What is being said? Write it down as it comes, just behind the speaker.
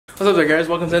What's up there, guys?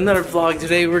 Welcome to another vlog.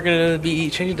 Today we're gonna be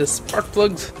changing the spark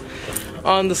plugs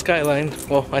on the Skyline.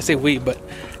 Well, I say we, but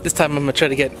this time I'm gonna try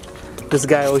to get this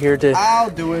guy over here to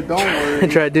I'll do it, don't worry.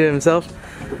 try to do it himself.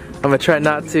 I'm gonna try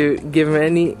not to give him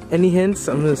any hints.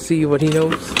 I'm gonna see what he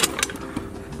knows.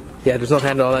 Yeah, there's no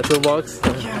handle on that toolbox.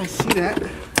 Yeah, I see that.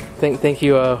 Thank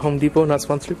you, Home Depot, not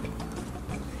sponsored.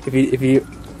 If you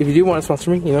do want to sponsor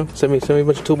me, you know, send me a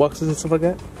bunch of toolboxes and stuff like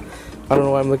that. I don't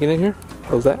know why I'm looking in here.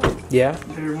 Close that. Yeah.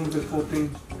 They remove this whole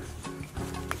thing.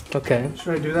 Okay.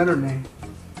 Should I do that or nay?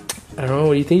 I don't know.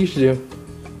 What do you think you should do?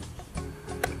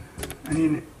 I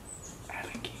need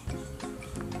a key.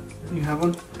 You have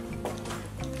one?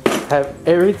 Have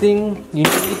everything you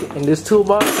need in this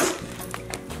toolbox.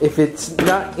 If it's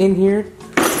not in here,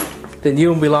 then you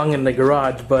don't belong in the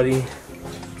garage, buddy.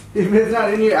 If it's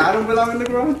not in here, I don't belong in the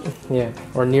garage? Yeah,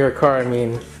 or near a car, I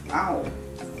mean. Ow.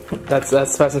 That's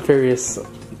Fast and Furious.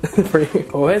 For you.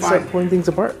 Go ahead, start pulling things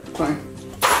apart. Fine.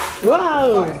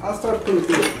 Wow! Fine, I'll start pulling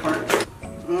things apart.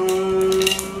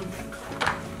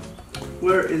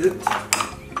 Where is it?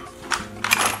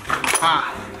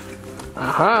 Ah.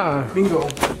 Aha! Bingo.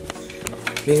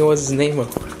 Bingo was his name.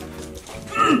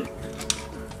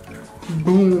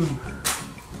 Boom.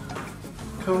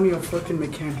 Call me a fucking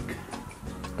mechanic.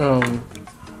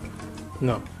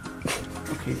 No.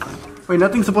 Okay, fine. Wait,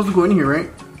 nothing's supposed to go in here, right?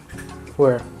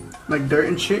 Where? Like dirt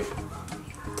and shit?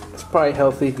 It's probably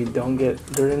healthy if you don't get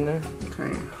dirt in there.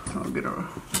 Okay, I'll get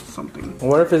something. I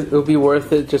wonder if it'll be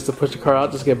worth it just to push the car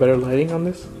out, just get better lighting on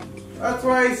this? That's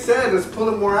why I said let's pull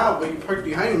it more out, but you parked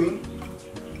behind me.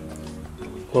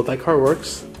 Well, that car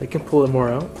works. They can pull it more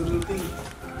out. The little thing.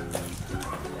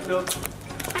 Look.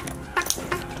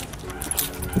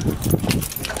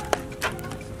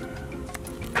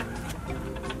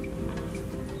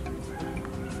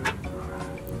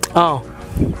 Oh.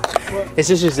 What? It's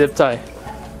just your zip tie.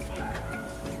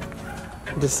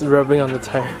 Just rubbing on the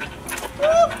tire.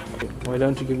 Why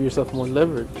don't you give yourself more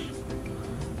leverage?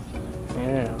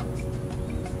 Yeah.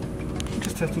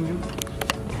 Just testing you.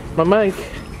 My mic.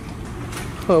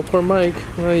 Oh, poor Mike.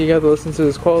 Well, you got to listen to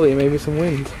this quality. Maybe some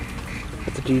wind.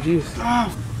 At the GG's. Ah,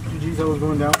 GG's, I was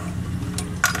going down.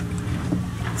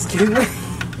 Excuse me?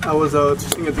 I was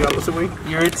twisting it the opposite way.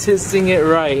 You're twisting it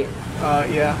right.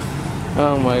 Yeah.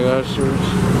 Oh my gosh, George.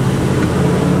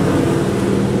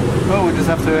 Oh, we just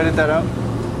have to edit that out?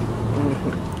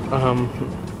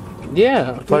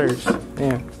 Yeah, pliers.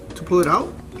 Yeah. To pull it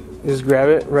out? Just grab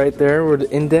it right there where the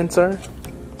indents are.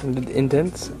 The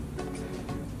indents.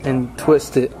 And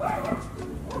twist it.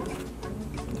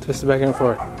 Twist it back and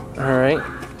forth. Alright.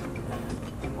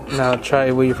 Now try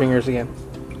it with your fingers again.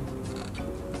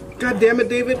 God damn it,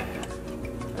 David.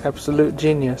 Absolute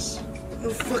genius. You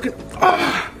fucking...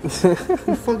 Ah! You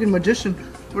fucking magician.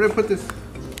 Where did I put this?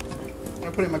 I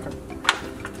put it in my car.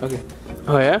 Okay.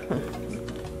 Oh yeah?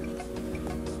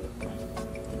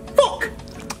 Fuck!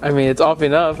 I mean, it's off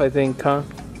enough, I think, huh?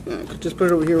 Yeah, just put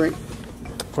it over here, right?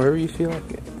 Wherever you feel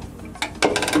like it.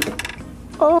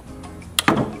 Oh!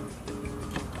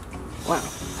 Wow.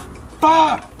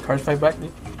 Fuck! Cars fight back,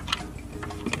 dude.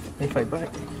 They fight back.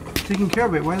 Taking care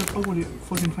of it. Why the fuck would it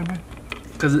fucking fight back?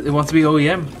 Because it wants to be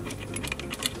OEM.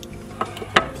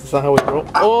 That's not how we roll.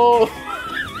 Oh!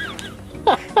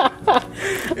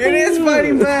 It is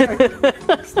fighting back!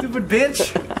 Stupid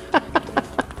bitch!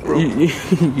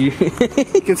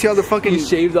 You can see all the fucking... You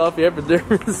shaved off your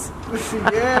epidermis.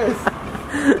 Yes!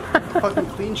 Fucking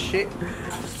clean shit.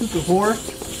 Stupid whore.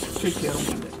 Shit, I don't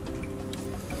want that.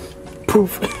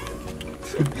 Poof.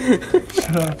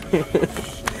 Shut up. Oh,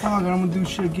 God, I'm gonna do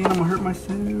shit again. I'm gonna hurt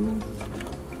myself.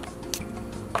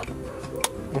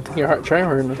 I think you're trying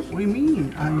harder enough. What do you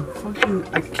mean?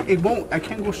 It won't. I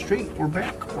can't go straight or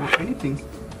back or anything.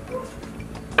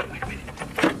 Wait a minute.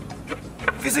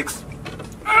 Physics!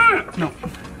 No. I'm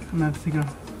gonna have to take it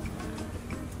off.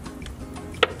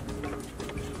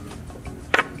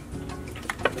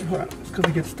 It's because I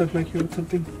get stuck back here with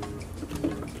something.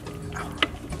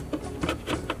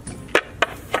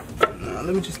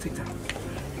 Let me just take that.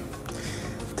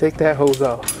 Take that hose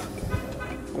off.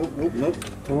 Nope.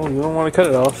 Oh, you don't want to cut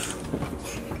it off.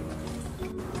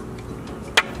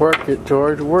 Work it,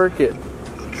 George. Work it.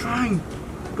 I'm trying.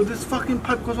 But this fucking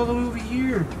pipe goes all the way over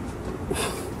here.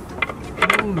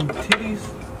 Oh, titties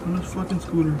on this fucking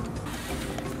scooter.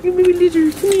 You baby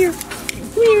lizard, come here.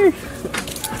 Come here.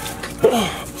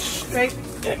 Hey,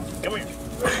 Come here.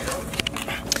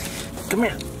 Come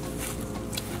here.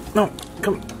 No,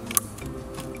 come.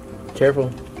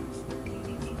 Careful.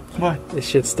 what? This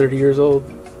shit's 30 years old.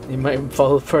 It might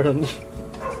fall apart on you.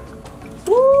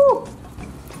 Woo!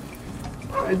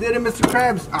 I did it, Mr.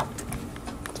 Krabs. Ow.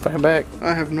 Let's find back.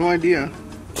 I have no idea.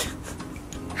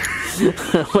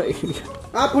 Wait.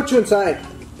 I'll put you inside.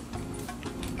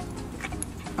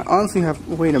 I honestly have.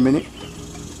 Wait a minute.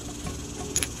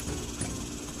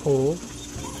 Oh.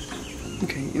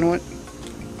 Okay, you know what?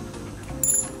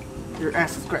 Your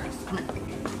ass is grass. Come here.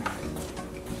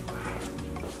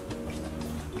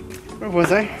 Where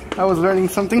was I? I was learning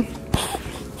something.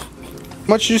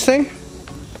 What did you say?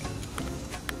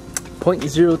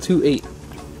 0.028.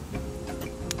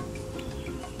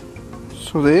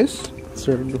 So this?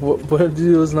 Sir, what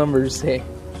do those numbers say?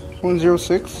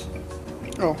 106.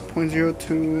 Oh,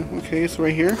 0.02. Okay, so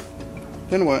right here.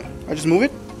 Then what? I just move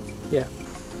it? Yeah.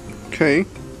 Okay.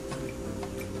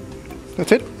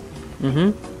 That's it?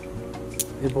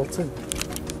 Mm-hmm. It bolts in.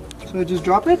 So I just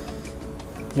drop it?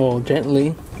 Well,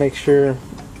 gently. Make sure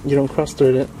you don't cross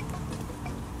thread it.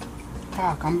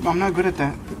 Fuck, I'm not good at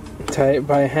that. Tie it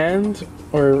by hand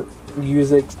or use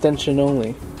the extension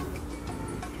only.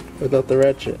 Without the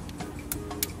ratchet.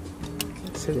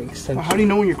 Say the extension. Well, how do you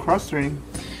know when you're cross-threading?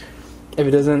 If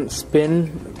it doesn't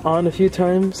spin on a few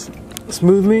times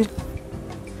smoothly,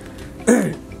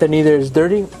 then either it's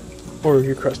dirty or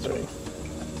you're cross-threading.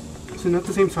 So not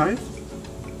the same size?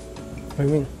 What do you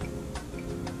mean?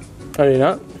 Are they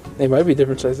not? They might be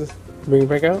different sizes. Bring it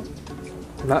back out.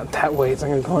 Not that way. It's not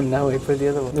gonna go in that way. Put the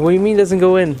other one. What do you mean it doesn't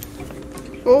go in?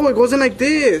 Oh, it goes in like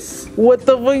this. What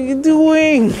the fuck are you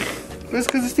doing? That's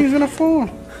because this thing's gonna fall.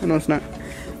 Oh, no, it's not.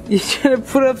 You're trying to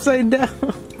put it upside down.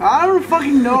 I don't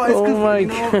fucking know. It's Oh my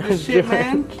god, this shit, Jorge.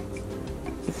 man.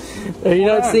 Are you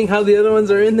not seeing how the other ones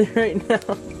are in there right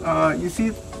now? You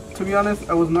see, to be honest,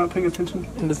 I was not paying attention.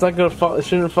 And it's not gonna fall. It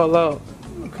shouldn't fall out.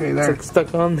 Okay, It's there. like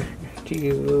stuck on there.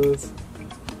 Jesus.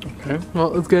 Okay.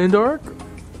 Well, it's getting dark.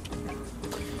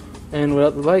 And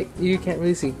without the light, you can't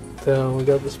really see. So we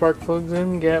got the spark plugs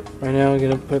in. Gap. Right now, we're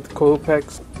gonna put the coil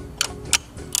packs.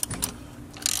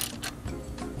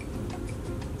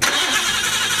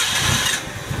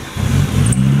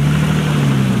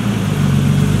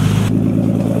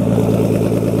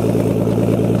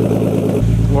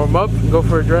 Warm up, and go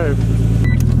for a drive.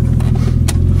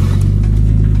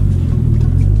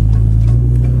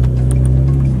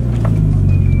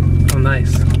 Oh,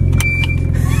 nice.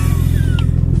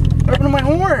 What happened to my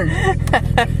horn?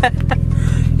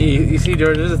 You see,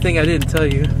 George, there's a thing I didn't tell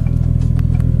you.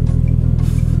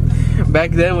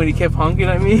 Back then, when you kept honking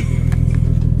at me,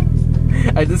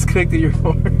 I disconnected your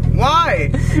horn. Why?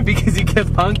 Because you kept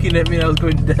honking at me and I was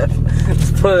going deaf.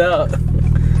 Just pull it out.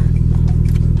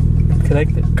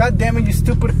 Connect it. God damn it, you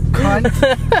stupid cunt.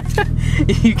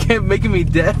 You kept making me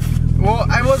deaf. Well,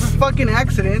 I was a fucking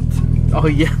accident. Oh,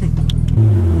 yeah.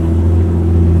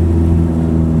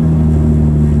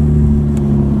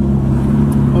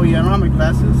 Oh yeah, I don't have my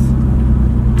glasses.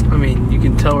 I mean, you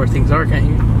can tell where things are, can't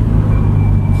you?